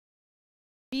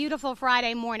Beautiful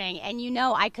Friday morning, and you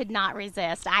know I could not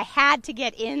resist. I had to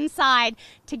get inside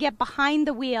to get behind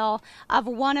the wheel of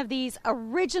one of these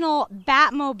original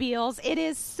Batmobiles. It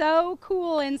is so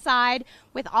cool inside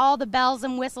with all the bells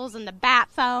and whistles and the bat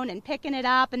phone and picking it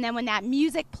up, and then when that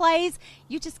music plays,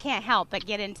 you just can't help but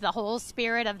get into the whole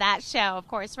spirit of that show, of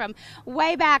course, from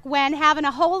way back when, having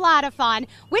a whole lot of fun,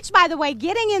 which, by the way,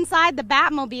 getting inside the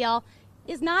Batmobile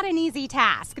is not an easy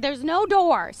task. There's no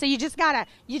door, so you just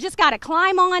gotta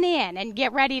climb on in and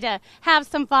get ready to have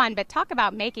some fun. But talk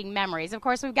about making memories. Of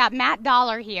course, we've got Matt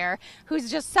Dollar here, who's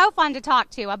just so fun to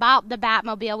talk to about the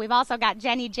Batmobile. We've also got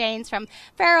Jenny Janes from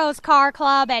Pharaoh's Car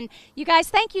Club, and you guys,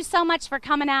 thank you so much for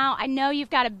coming out. I know you've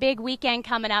got a big weekend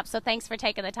coming up, so thanks for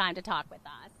taking the time to talk with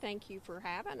us. Thank you for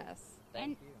having us.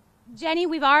 Thank you. Jenny,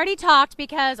 we've already talked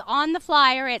because on the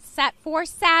flyer it's set for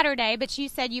Saturday, but you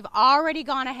said you've already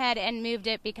gone ahead and moved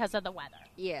it because of the weather.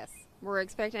 Yes, we're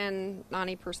expecting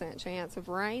 90% chance of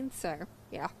rain, so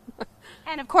yeah.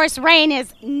 And of course, rain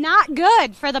is not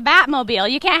good for the Batmobile.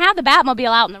 You can't have the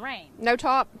Batmobile out in the rain. No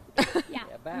top. Yeah.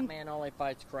 Batman only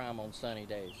fights crime on sunny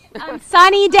days. On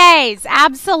sunny days,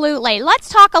 absolutely. Let's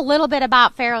talk a little bit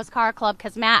about Pharaoh's Car Club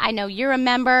because, Matt, I know you're a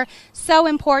member. So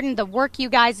important, the work you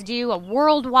guys do, a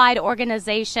worldwide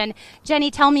organization. Jenny,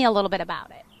 tell me a little bit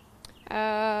about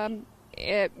it.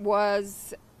 It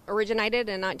was originated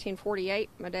in 1948,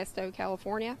 Modesto,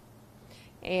 California,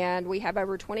 and we have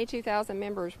over 22,000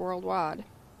 members worldwide.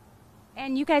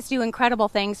 And you guys do incredible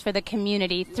things for the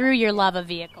community through your love of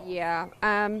vehicles. Yeah.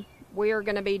 We are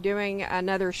going to be doing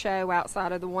another show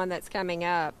outside of the one that's coming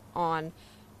up on,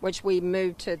 which we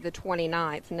moved to the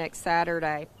 29th next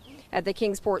Saturday at the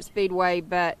Kingsport Speedway.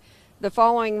 But the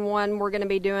following one we're going to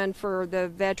be doing for the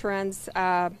veterans,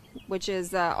 which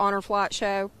is Honor Flight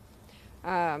Show.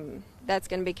 That's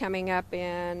going to be coming up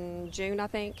in June, I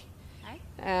think.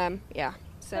 Okay. Yeah.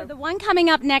 So the one coming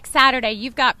up next Saturday,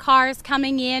 you've got cars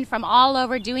coming in from all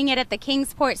over, doing it at the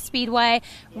Kingsport Speedway.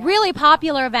 Yeah. Really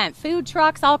popular event, food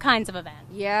trucks, all kinds of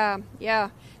events. Yeah.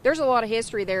 There's a lot of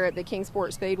history there at the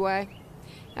Kingsport Speedway.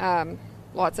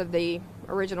 Lots of the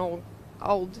original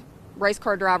old race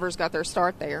car drivers got their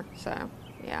start there, so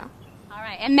yeah. All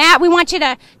right, and Matt, we want you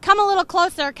to come a little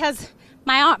closer because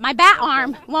my bat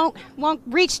arm won't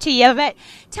reach to you, but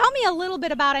tell me a little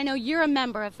bit about, I know you're a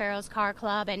member of Pharaoh's Car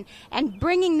Club, and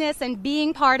bringing this and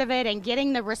being part of it and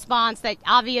getting the response that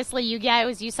obviously you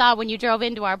guys, you saw when you drove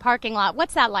into our parking lot.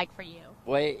 What's that like for you?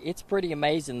 Well, it's pretty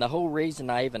amazing. The whole reason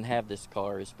I even have this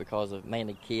car is because of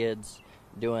mainly kids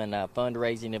doing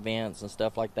fundraising events and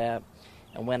stuff like that.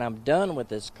 And when I'm done with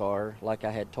this car, like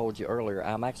I had told you earlier,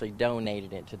 I'm actually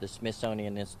donating it to the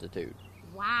Smithsonian Institute.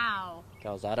 Wow.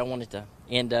 Because I don't want it to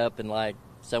end up in like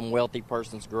some wealthy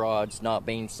person's garage not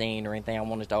being seen or anything. I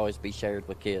want it to always be shared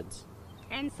with kids.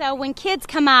 And so when kids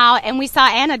come out,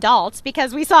 and adults,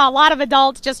 because we saw a lot of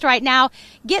adults just right now,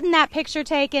 getting that picture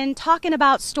taken, talking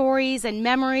about stories and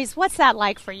memories, what's that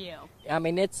like for you? I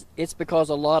mean, it's because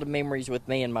a lot of memories with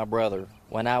me and my brother.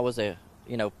 When I was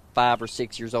 5 or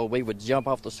 6 years old, we would jump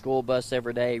off the school bus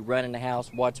every day, run in the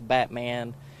house, watch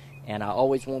Batman. And I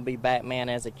always want to be Batman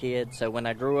as a kid, so when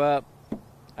I grew up,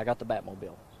 I got the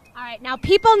Batmobile. All right, now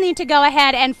people need to go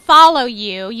ahead and follow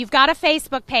you. You've got a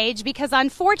Facebook page because,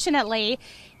 unfortunately,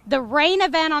 the rain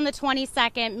event on the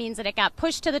 22nd means that it got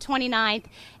pushed to the 29th,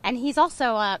 and he's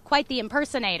also quite the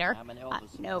impersonator. I'm an Elvis. I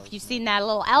don't know if you've seen that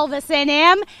little Elvis in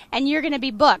him, and you're going to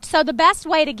be booked. So the best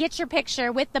way to get your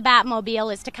picture with the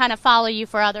Batmobile is to kind of follow you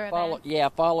for other events. Yeah,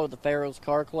 follow the Pharaoh's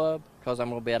Car Club, because I'm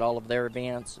going to be at all of their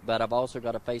events, but I've also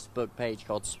got a Facebook page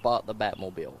called Spot the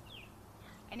Batmobile.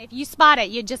 And if you spot it,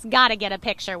 you just got to get a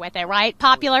picture with it, right?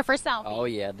 Popular for selfies. Oh,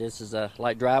 yeah, this is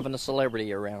like driving a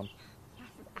celebrity around.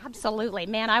 Absolutely.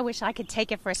 Man, I wish I could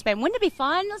take it for a spin. Wouldn't it be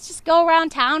fun? Let's just go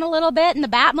around town a little bit in the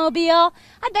Batmobile.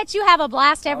 I bet you have a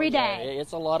blast every day.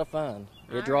 It's a lot of fun.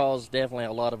 It draws definitely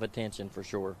a lot of attention for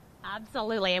sure.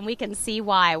 Absolutely, and we can see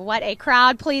why. What a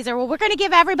crowd pleaser. Well, we're going to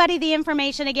give everybody the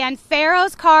information again.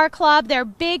 Pharaoh's Car Club, their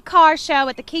big car show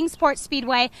at the Kingsport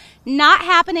Speedway, not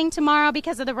happening tomorrow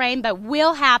because of the rain, but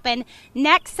will happen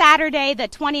next Saturday, the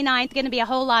 29th. Going to be a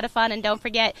whole lot of fun, and don't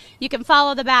forget, you can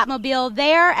follow the Batmobile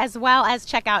there as well as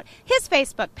check out his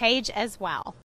Facebook page as well.